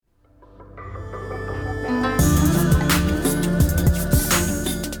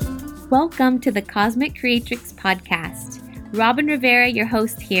Welcome to the Cosmic Creatrix podcast. Robin Rivera, your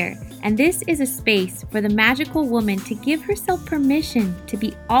host here, and this is a space for the magical woman to give herself permission to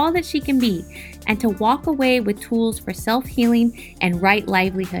be all that she can be and to walk away with tools for self-healing and right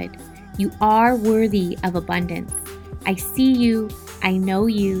livelihood. You are worthy of abundance. I see you, I know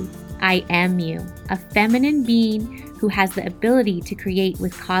you, I am you, a feminine being who has the ability to create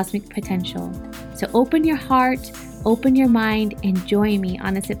with cosmic potential. So open your heart, open your mind, and join me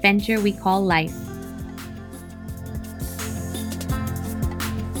on this adventure we call life.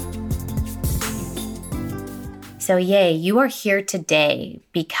 So yay, you are here today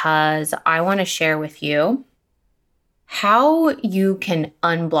because I want to share with you how you can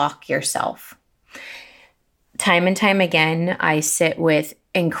unblock yourself. Time and time again, I sit with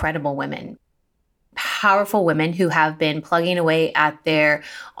incredible women, powerful women who have been plugging away at their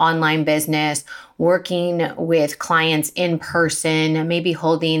online business, working with clients in person, maybe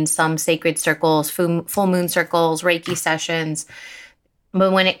holding some sacred circles, full moon circles, Reiki sessions.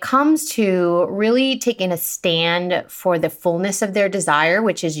 But when it comes to really taking a stand for the fullness of their desire,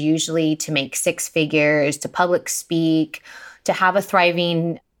 which is usually to make six figures, to public speak, to have a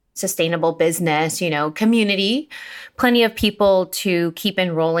thriving, sustainable business, community, plenty of people to keep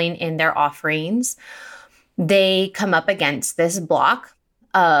enrolling in their offerings, they come up against this block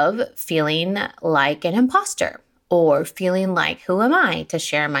of feeling like an imposter or feeling like, who am I to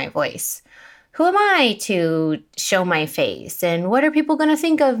share my voice? Who am I to show my face? And what are people going to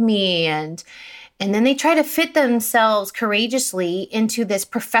think of me? And then they try to fit themselves courageously into this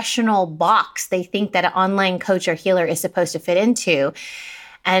professional box they think that an online coach or healer is supposed to fit into.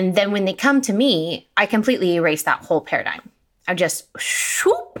 And then when they come to me, I completely erase that whole paradigm. I just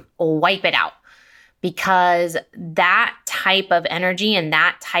wipe it out, because that type of energy and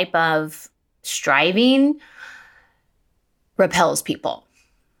that type of striving repels people.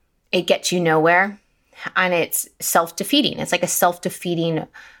 It gets you nowhere, and it's self-defeating. It's like a self-defeating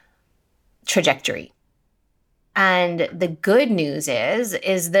trajectory. And the good news is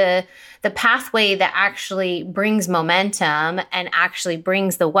the pathway that actually brings momentum and actually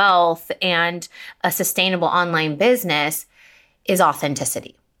brings the wealth and a sustainable online business is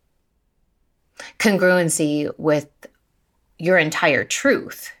authenticity. Congruency with your entire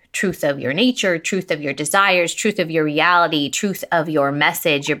truth of your nature, truth of your desires, truth of your reality, truth of your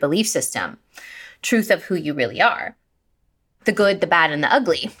message, your belief system, truth of who you really are, the good, the bad, and the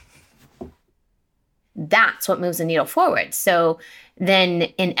ugly. That's what moves the needle forward. So then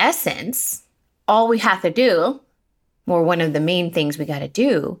in essence, all we have to do, or one of the main things we got to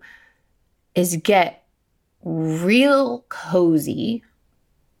do, is get real cozy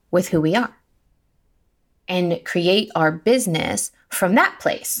with who we are and create our business from that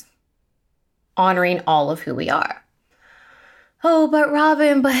place, honoring all of who we are. Oh, but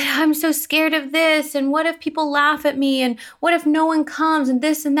Robin, but I'm so scared of this. And what if people laugh at me? And what if no one comes? And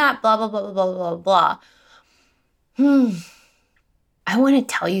this and that, blah, blah, blah, blah, blah, blah. I want to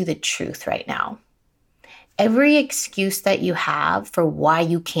tell you the truth right now. Every excuse that you have for why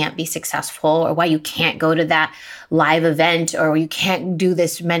you can't be successful or why you can't go to that live event or you can't do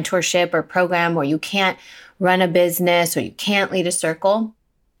this mentorship or program or you can't run a business or you can't lead a circle,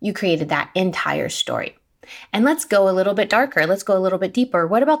 you created that entire story. And let's go a little bit darker. Let's go a little bit deeper.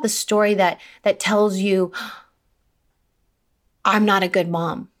 What about the story that tells you, I'm not a good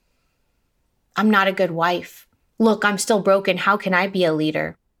mom. I'm not a good wife. Look, I'm still broken. How can I be a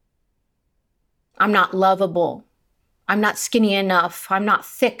leader? I'm not lovable. I'm not skinny enough. I'm not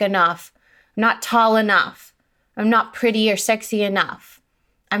thick enough. I'm not tall enough. I'm not pretty or sexy enough.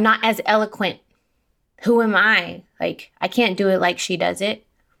 I'm not as eloquent. Who am I? I can't do it like she does it.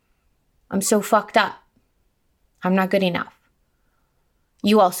 I'm so fucked up. I'm not good enough.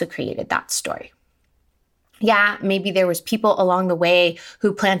 You also created that story. Yeah, maybe there was people along the way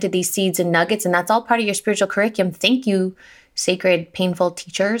who planted these seeds and nuggets, and that's all part of your spiritual curriculum. Thank you, sacred, painful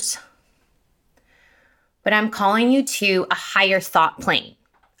teachers. But I'm calling you to a higher thought plane,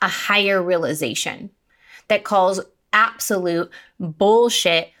 a higher realization that calls absolute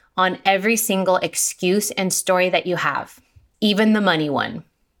bullshit on every single excuse and story that you have, even the money one.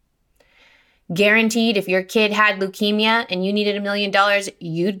 Guaranteed, if your kid had leukemia and you needed $1 million,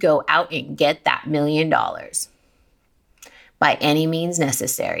 you'd go out and get that $1 million by any means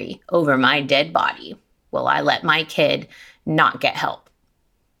necessary. Over my dead body will I let my kid not get help.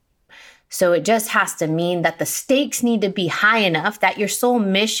 So it just has to mean that the stakes need to be high enough, that your soul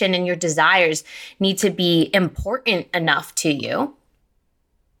mission and your desires need to be important enough to you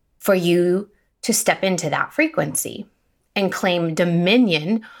for you to step into that frequency and claim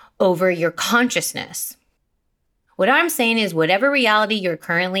dominion over your consciousness, What I'm saying is whatever reality you're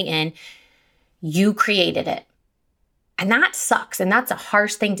currently in, you created it. And that sucks. And that's a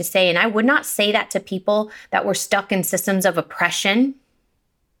harsh thing to say. And I would not say that to people that were stuck in systems of oppression.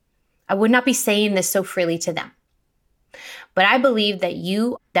 I would not be saying this so freely to them. But I believe that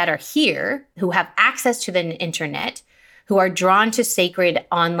you that are here, who have access to the internet, who are drawn to sacred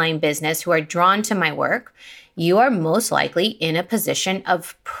online business, who are drawn to my work, you are most likely in a position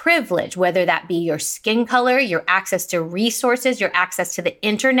of privilege, whether that be your skin color, your access to resources, your access to the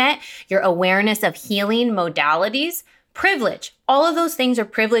internet, your awareness of healing modalities. Privilege. All of those things are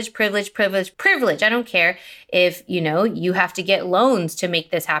privilege, privilege, privilege, privilege. I don't care if, you have to get loans to make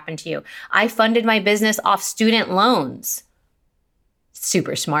this happen to you. I funded my business off student loans.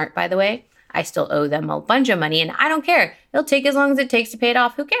 Super smart, by the way. I still owe them a bunch of money and I don't care. It'll take as long as it takes to pay it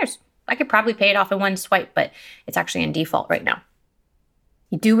off. Who cares? I could probably pay it off in one swipe, but it's actually in default right now.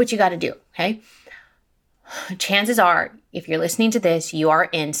 You do what you got to do, okay? Chances are, if you're listening to this, you are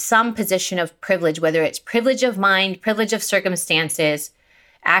in some position of privilege, whether it's privilege of mind, privilege of circumstances,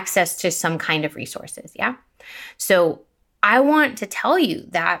 access to some kind of resources, yeah? So I want to tell you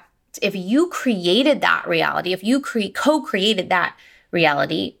that if you created that reality, if you co-created that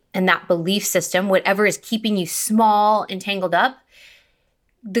reality and that belief system, whatever is keeping you small and tangled up,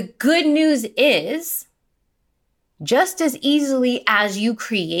 the good news is just as easily as you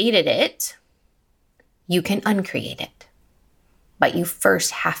created it, you can uncreate it. But you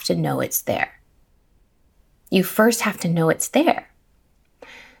first have to know it's there. You first have to know it's there.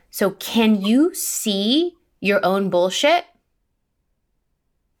 So can you see your own bullshit?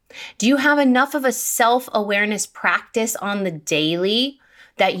 Do you have enough of a self-awareness practice on the daily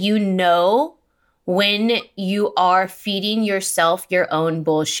that you know when you are feeding yourself your own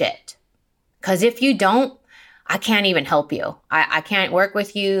bullshit? Because if you don't, I can't even help you. I can't work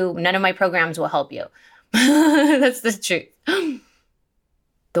with you. None of my programs will help you. That's the truth.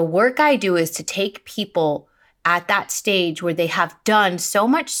 The work I do is to take people at that stage where they have done so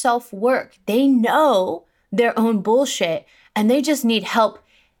much self-work. They know their own bullshit and they just need help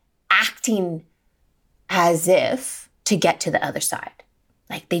acting as if to get to the other side.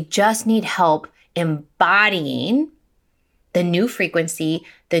 Like they just need help embodying the new frequency,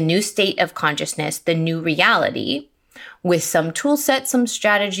 the new state of consciousness, the new reality with some tool set, some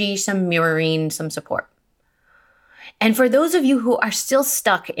strategy, some mirroring, some support. And for those of you who are still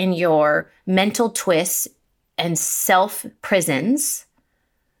stuck in your mental twists and self prisons,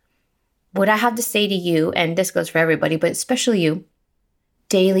 what I have to say to you, and this goes for everybody, but especially you,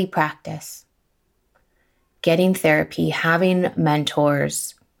 daily practice, getting therapy, having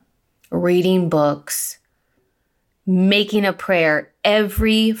mentors, reading books, making a prayer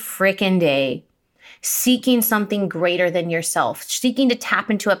every freaking day, seeking something greater than yourself, seeking to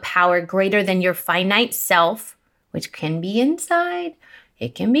tap into a power greater than your finite self, which can be inside,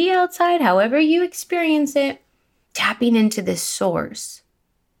 it can be outside, however you experience it, tapping into this source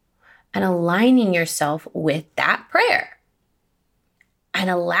and aligning yourself with that prayer and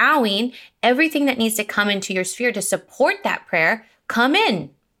allowing everything that needs to come into your sphere to support that prayer come in.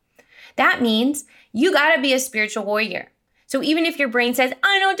 That means you got to be a spiritual warrior. So even if your brain says,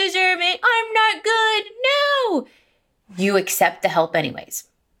 I don't deserve it, I'm not good, no, you accept the help anyways.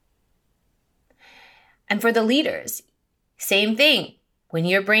 And for the leaders, same thing. When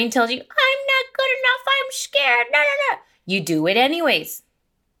your brain tells you, I'm not good enough, I'm scared, no, you do it anyways.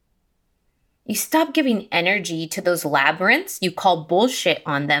 You stop giving energy to those labyrinths, you call bullshit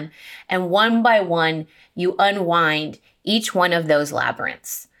on them, and one by one, you unwind each one of those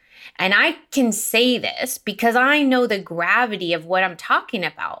labyrinths. And I can say this because I know the gravity of what I'm talking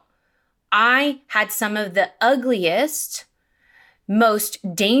about. I had some of the ugliest,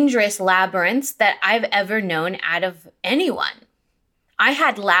 most dangerous labyrinths that I've ever known out of anyone. I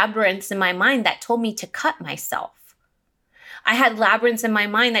had labyrinths in my mind that told me to cut myself. I had labyrinths in my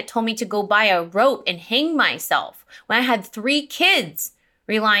mind that told me to go buy a rope and hang myself when I had 3 kids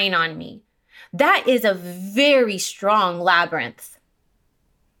relying on me. That is a very strong labyrinth.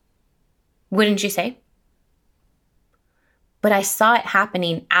 Wouldn't you say? But I saw it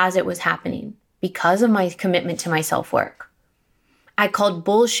happening as it was happening because of my commitment to my self-work. I called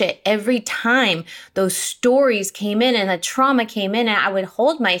bullshit every time those stories came in and the trauma came in, and I would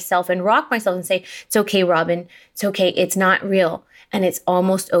hold myself and rock myself and say, it's okay, Robin. It's okay. It's not real. And it's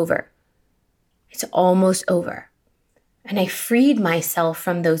almost over. It's almost over. And I freed myself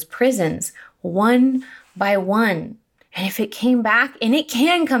from those prisons one by one. And if it came back, and it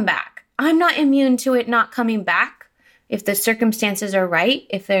can come back, I'm not immune to it not coming back if the circumstances are right,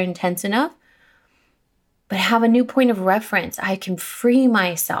 if they're intense enough. But have a new point of reference. I can free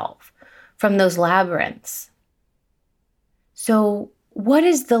myself from those labyrinths. So, what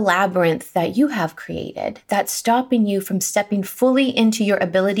is the labyrinth that you have created that's stopping you from stepping fully into your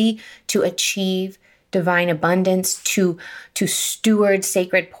ability to achieve divine abundance, to steward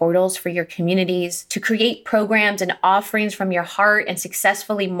sacred portals for your communities, to create programs and offerings from your heart and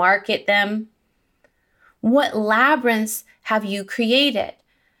successfully market them? What labyrinths have you created?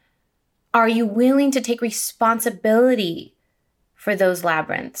 Are you willing to take responsibility for those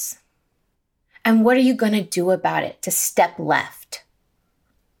labyrinths? And what are you going to do about it to step left?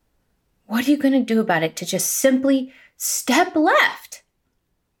 What are you going to do about it to just simply step left?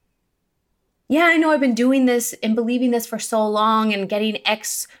 Yeah, I know I've been doing this and believing this for so long and getting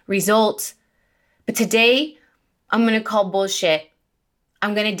X results. But today, I'm going to call bullshit.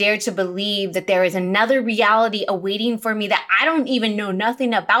 I'm going to dare to believe that there is another reality awaiting for me that I don't even know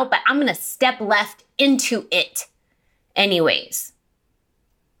nothing about, but I'm going to step left into it anyways.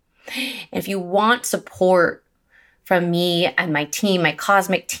 If you want support from me and my team, my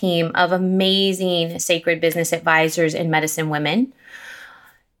cosmic team of amazing sacred business advisors and medicine women,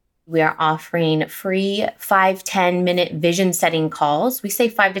 we are offering free 5-10 minute vision setting calls. We say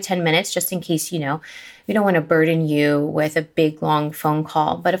 5 to 10 minutes just in case, we don't want to burden you with a big, long phone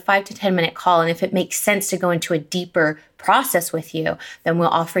call, but a 5 to 10 minute call. And if it makes sense to go into a deeper process with you, then we'll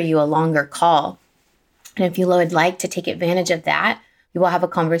offer you a longer call. And if you would like to take advantage of that, you will have a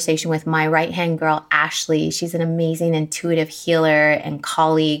conversation with my right-hand girl, Ashley. She's an amazing intuitive healer and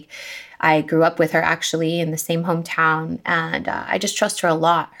colleague. I grew up with her actually in the same hometown, and I just trust her a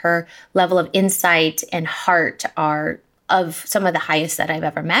lot. Her level of insight and heart are of some of the highest that I've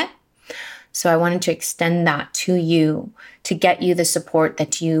ever met. So I wanted to extend that to you to get you the support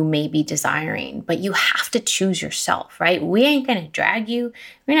that you may be desiring. But you have to choose yourself, right? We ain't going to drag you.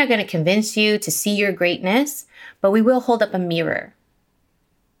 We're not going to convince you to see your greatness, but we will hold up a mirror.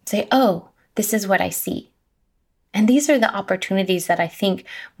 Say, oh, this is what I see. And these are the opportunities that I think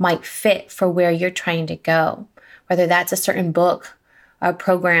might fit for where you're trying to go, whether that's a certain book, a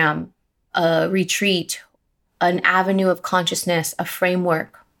program, a retreat, an avenue of consciousness, a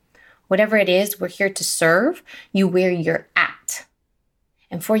framework. Whatever it is, we're here to serve you where you're at.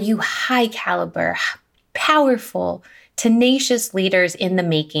 And for you high caliber, powerful, tenacious leaders in the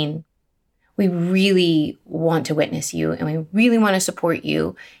making, we really want to witness you and we really want to support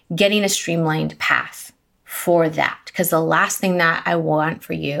you getting a streamlined path for that. Because the last thing that I want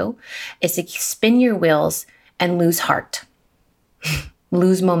for you is to spin your wheels and lose heart,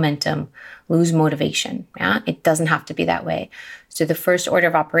 lose momentum, lose motivation. Yeah? It doesn't have to be that way. So the first order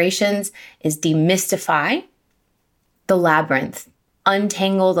of operations is demystify the labyrinth,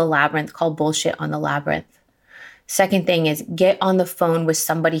 untangle the labyrinth, call bullshit on the labyrinth. Second thing is get on the phone with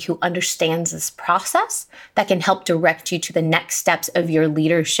somebody who understands this process that can help direct you to the next steps of your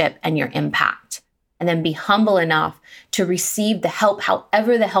leadership and your impact. And then be humble enough to receive the help,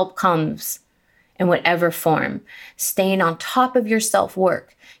 however the help comes, in whatever form. Staying on top of your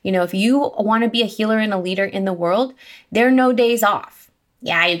self-work. If you want to be a healer and a leader in the world, there are no days off.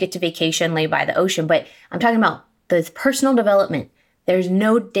 Yeah, you get to vacation, lay by the ocean, but I'm talking about the personal development. There's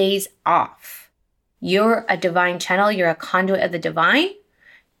no days off. You're a divine channel. You're a conduit of the divine.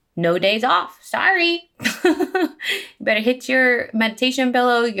 No days off. Sorry. You better hit your meditation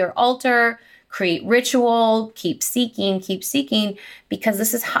pillow, your altar, create ritual, keep seeking, because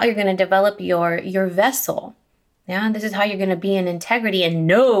this is how you're going to develop your vessel. Yeah, this is how you're going to be in integrity and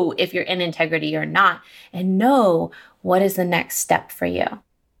know if you're in integrity or not, and know what is the next step for you.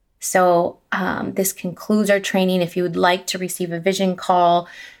 So this concludes our training. If you would like to receive a vision call,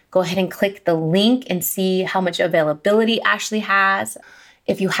 go ahead and click the link and see how much availability Ashley has.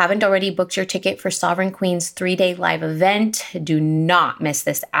 If you haven't already booked your ticket for Sovereign Queen's 3-day live event, do not miss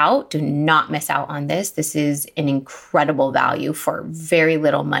this out. Do not miss out on this. This is an incredible value for very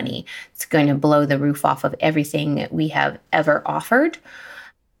little money. It's going to blow the roof off of everything we have ever offered.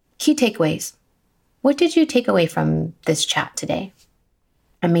 Key takeaways. What did you take away from this chat today?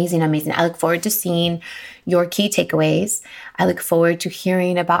 Amazing, amazing. I look forward to seeing your key takeaways. I look forward to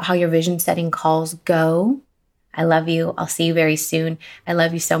hearing about how your vision setting calls go. I love you. I'll see you very soon. I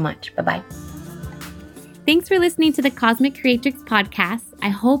love you so much. Bye-bye. Thanks for listening to the Cosmic Creatrix podcast. I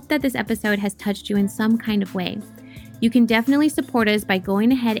hope that this episode has touched you in some kind of way. You can definitely support us by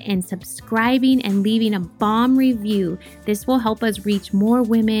going ahead and subscribing and leaving a bomb review. This will help us reach more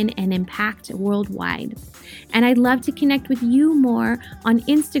women and impact worldwide. And I'd love to connect with you more on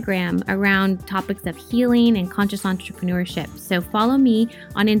Instagram around topics of healing and conscious entrepreneurship. So follow me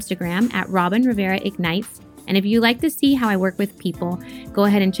on Instagram at Robin Rivera Ignites. And if you like to see how I work with people, go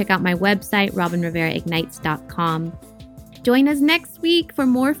ahead and check out my website, robinriveraignites.com. Join us next week for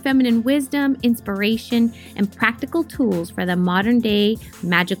more feminine wisdom, inspiration, and practical tools for the modern day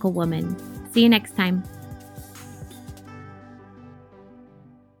magical woman. See you next time.